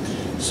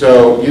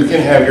 So you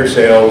can have your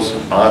sales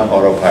on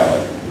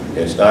autopilot.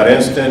 It's not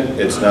instant,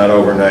 it's not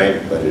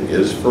overnight, but it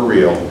is for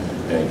real,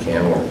 and it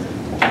can work,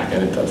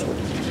 and it does work,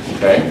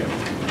 okay?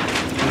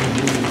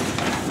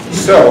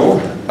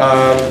 So,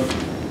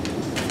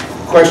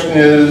 question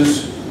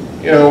is,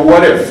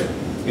 what if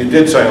you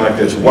did something like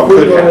this? What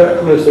could happen?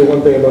 I'm going to say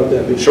one thing about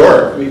that.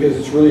 Sure. Because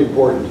it's really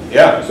important.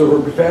 Yeah.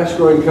 So for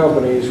fast-growing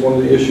companies, one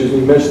of the issues,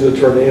 and you mentioned the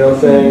tornado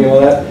thing and all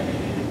that,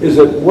 is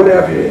that what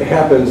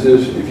happens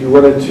is if you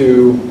run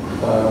into,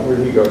 where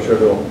did he go,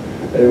 Chardul?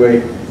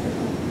 Anyway,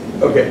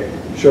 okay,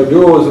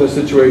 Chardul was in a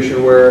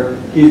situation where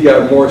he's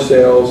got more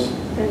sales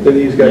than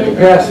he's got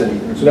capacity.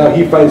 So now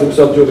he finds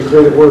himself doing the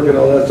creative work and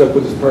all that stuff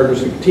with his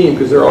partners and team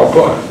because they're all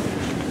booked.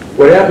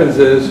 What happens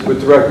is, with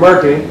direct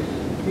marketing,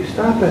 you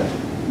stop it.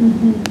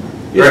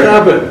 You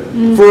stop it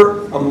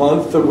for a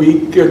month, a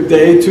week, a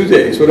day, 2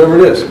 days, whatever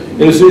it is.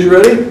 And as soon as you're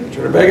ready,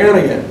 turn it back on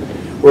again.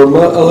 Where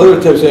other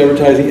types of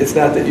advertising, it's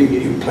not that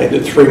you planned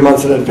it 3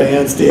 months in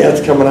advance, the ad's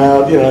coming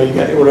out, you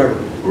got whatever.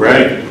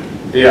 Right.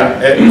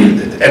 Yeah,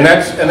 and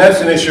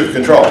that's an issue of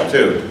control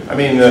too. I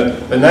mean,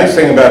 the nice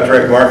thing about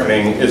direct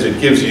marketing is it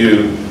gives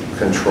you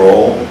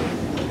control.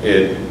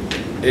 I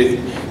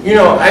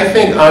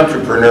think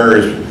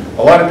entrepreneurs,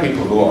 a lot of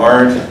people who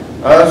aren't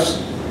us,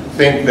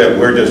 think that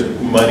we're just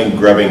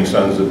money-grubbing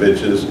sons of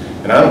bitches,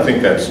 and I don't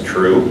think that's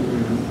true.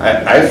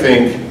 I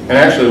think, and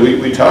actually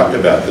we talked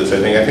about this,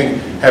 I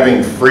think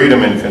having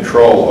freedom and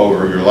control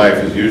over your life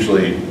is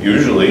usually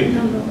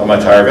a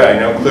much higher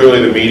value.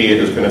 Clearly the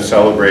media is going to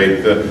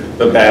celebrate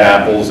the bad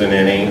apples in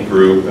any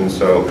group, and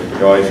so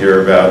you always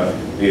hear about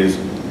these,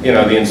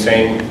 the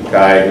insane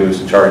guy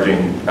who's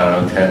charging, I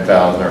don't know,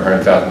 $10,000 or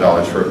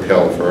 $100,000 for a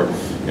pill for,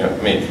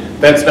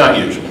 that's not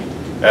usual.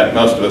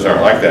 Most of us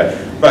aren't like that.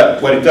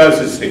 But what it does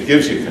is it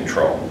gives you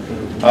control.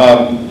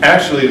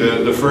 Actually,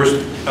 the first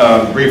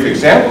brief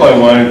example I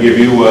wanted to give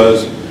you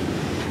was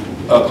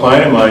a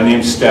client of mine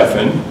named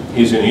Stefan.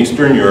 He's in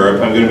Eastern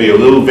Europe. I'm going to be a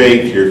little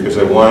vague here because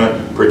I want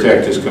to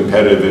protect his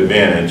competitive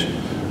advantage.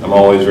 I'm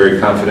always very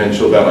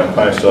confidential about my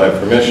clients till I have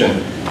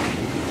permission.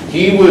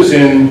 He was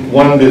in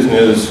one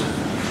business.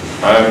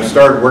 I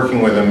started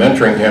working with him,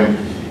 mentoring him,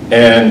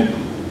 and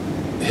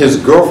his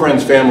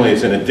girlfriend's family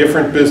is in a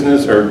different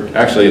business, or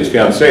actually his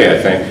fiancée,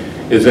 I think,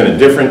 his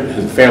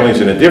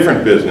family's in a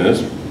different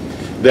business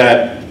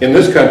that in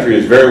this country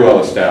is very well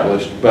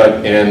established,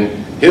 but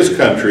in his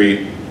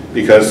country,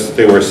 because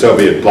they were a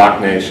Soviet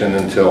bloc nation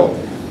until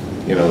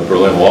the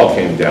Berlin Wall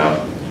came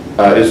down,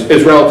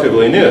 is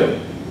relatively new.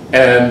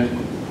 And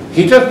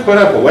he just put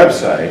up a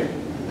website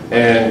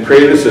and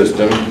created a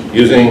system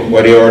using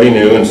what he already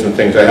knew and some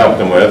things I helped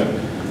him with,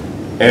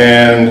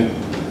 and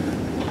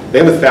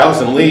they have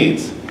 1,000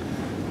 leads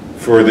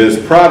for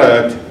this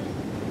product.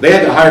 They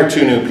had to hire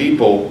 2 new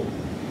people.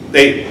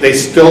 They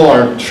still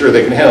aren't sure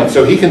they can handle it.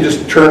 So he can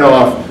just turn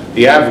off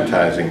the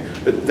advertising.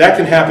 But that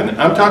can happen.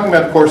 I'm talking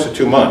about the course of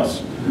 2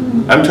 months.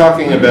 I'm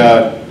talking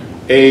about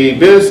a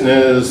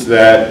business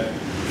that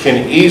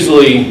can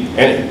easily,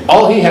 and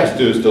all he has to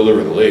do is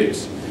deliver the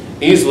leads,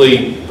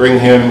 easily bring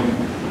him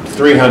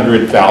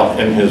 $300,000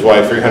 and his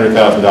wife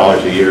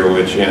 $300,000 a year,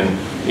 which in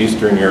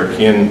Eastern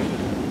European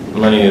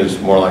money is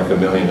more like $1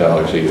 million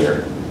a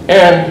year.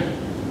 And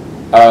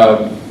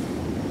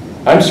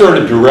I'm sort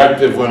of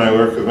directive when I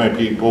work with my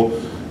people,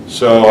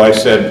 so I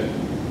said,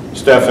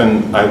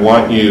 Stefan, I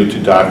want you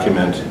to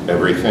document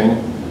everything.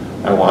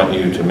 I want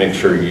you to make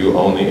sure you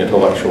own the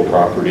intellectual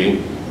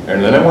property,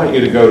 and then I want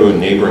you to go to a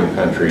neighboring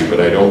country,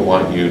 but I don't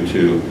want you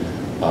to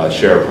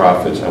share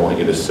profits. I want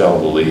you to sell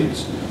the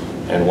leads.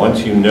 And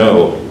once you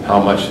know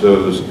how much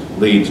those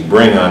leads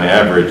bring on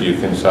average, you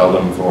can sell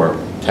them for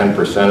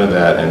 10% of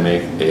that and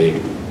make a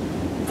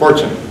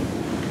fortune.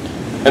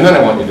 And then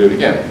I want you to do it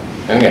again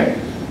and again,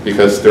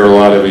 because there are a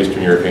lot of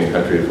Eastern European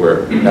countries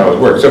where that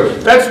would work. So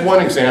that's one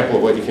example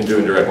of what you can do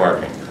in direct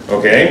marketing.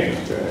 Okay?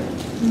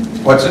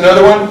 What's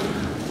another one?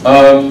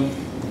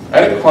 I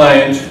had a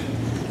client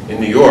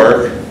in New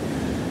York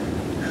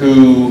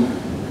who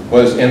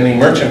was in the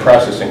merchant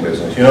processing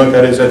business. You know what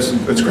that is?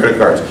 That's credit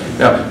cards.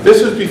 Now,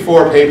 this was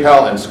before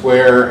PayPal and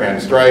Square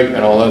and Stripe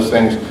and all those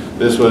things.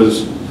 This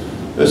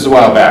is a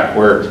while back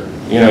where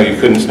you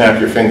couldn't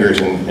snap your fingers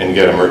and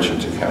get a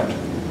merchant account.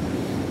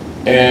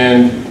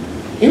 And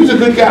he was a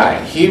good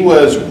guy. He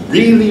was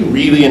really,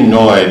 really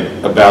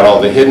annoyed about all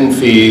the hidden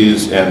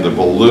fees and the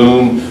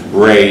balloon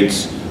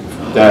rates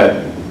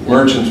that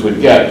merchants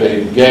would get.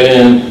 They'd get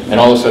in, and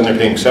all of a sudden they're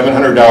paying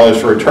 $700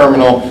 for a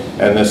terminal,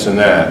 and this and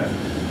that.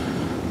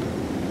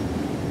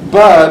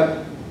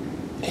 But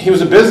he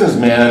was a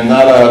businessman,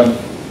 not a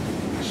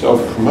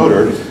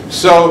self-promoter,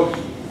 so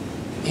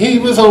he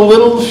was a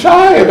little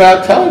shy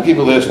about telling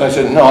people this, and I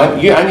said, no,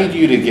 I need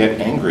you to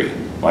get angry,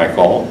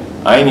 Michael.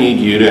 I need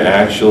you to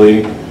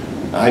actually,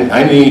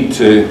 I need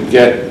to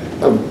get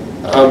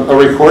a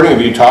recording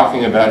of you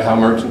talking about how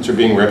merchants are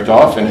being ripped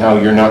off and how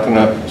you're not going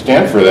to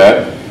stand for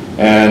that.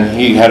 And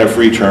he had a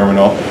free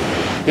terminal.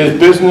 His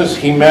business,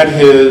 he met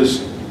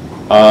his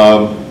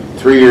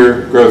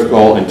 3-year growth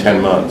goal in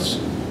 10 months.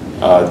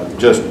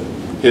 Just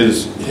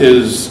his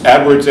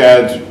AdWords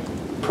ads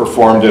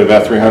performed at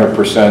about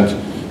 300%.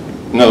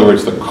 In other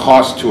words, the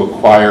cost to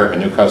acquire a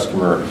new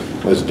customer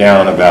was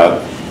down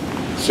about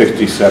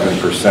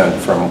 67%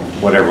 from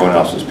what everyone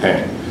else is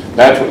paying.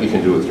 That's what you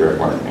can do with direct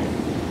marketing.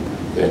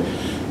 Okay.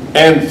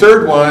 And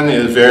third one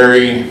is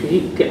very...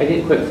 I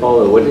didn't quite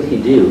follow. What did he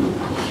do?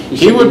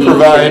 He would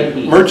provide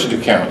merchant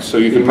accounts so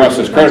you could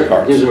process credit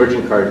cards. He was a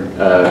merchant card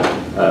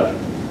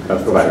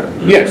provider.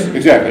 Yes,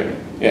 exactly.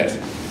 Yes.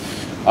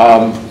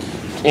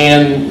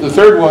 And the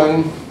third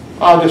one,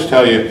 I'll just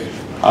tell you,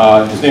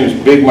 his name is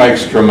Big Mike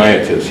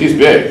Stromaitis. He's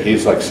big.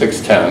 He's like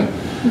 6'10".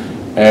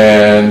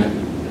 And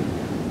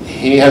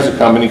he has a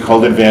company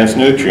called Advanced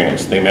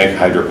Nutrients. They make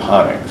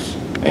hydroponics.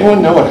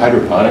 Anyone know what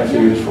hydroponics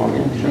are used for?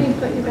 Sure, you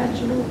put your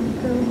vegetables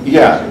and grow.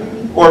 Yeah.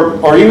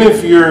 Or even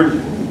if you're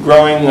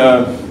growing,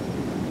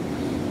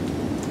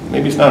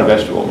 maybe it's not a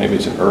vegetable, maybe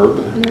it's an herb.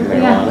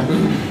 Yeah.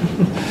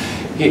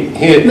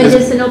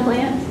 Medicinal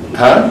plants?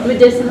 Huh?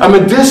 Medicinal. A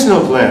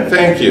medicinal plant,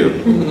 thank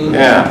you.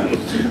 Yeah.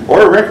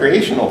 Or a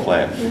recreational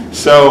plant. Yeah.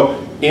 So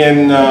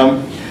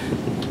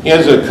he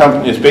has a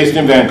company, it's based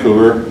in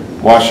Vancouver,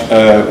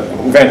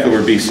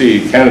 Vancouver,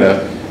 BC,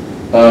 Canada.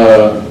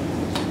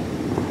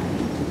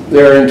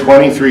 They're in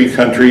 23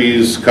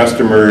 countries,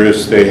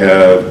 customers. They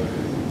have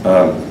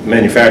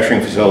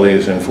manufacturing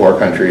facilities in 4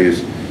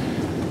 countries.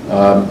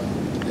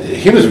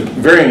 He was a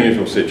very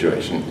unusual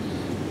situation.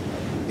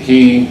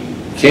 He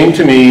came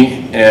to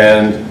me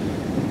and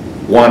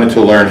wanted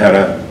to learn how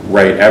to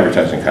write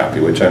advertising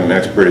copy, which I'm an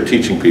expert at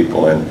teaching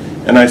people in.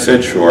 And I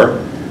said, sure.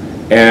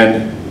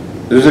 And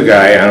there's a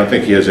guy, I don't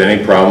think he has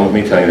any problem with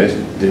me telling you this,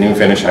 didn't even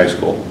finish high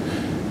school.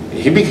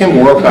 He became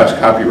a world-class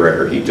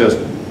copywriter. He just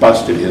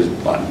busted his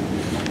butt.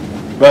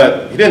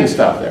 But he didn't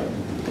stop there.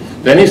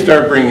 Then he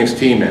started bringing his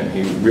team in.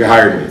 He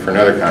rehired me for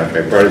another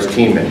contract, brought his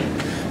team in.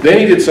 Then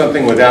he did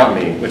something without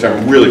me, which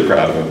I'm really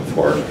proud of him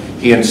for.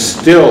 He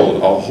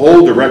instilled a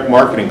whole direct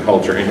marketing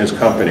culture in his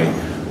company,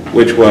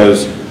 which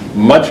was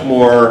much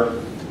more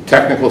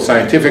technical,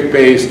 scientific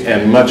based,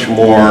 and much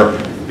more,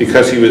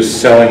 because he was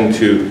selling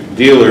to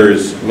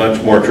dealers,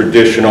 much more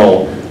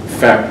traditional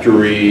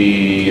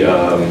factory,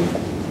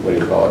 what do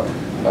you call it?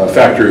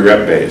 Factory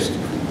rep based.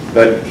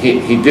 But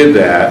he did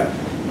that,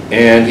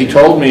 and he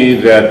told me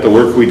that the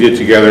work we did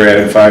together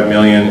added $5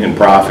 million in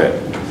profit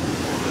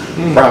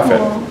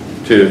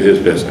to his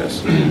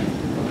business.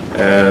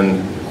 And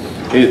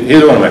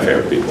he's one of my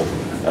favorite people,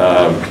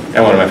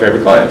 and one of my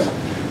favorite clients.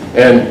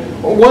 And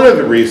one of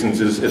the reasons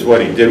is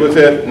what he did with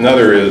it.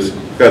 Another is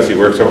because he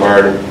worked so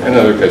hard.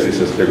 Another because he's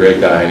just a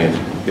great guy and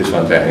he's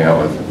fun to hang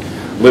out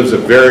with. Lives a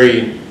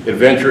very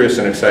adventurous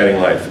and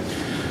exciting life.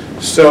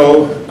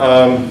 So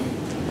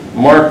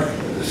Mark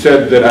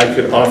said that I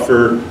could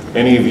offer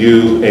any of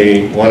you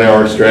a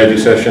 1-hour strategy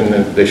session,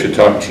 that they should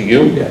talk to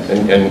you. Yes.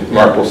 And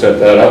Mark will set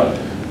that up.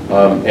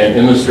 And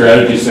in the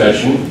strategy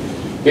session,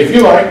 if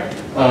you like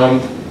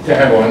to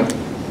have one,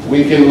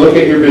 we can look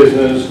at your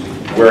business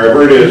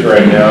wherever it is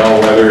right now,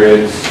 whether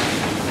it's,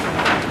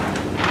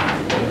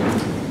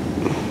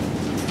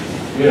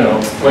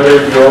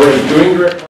 whether you're already doing direct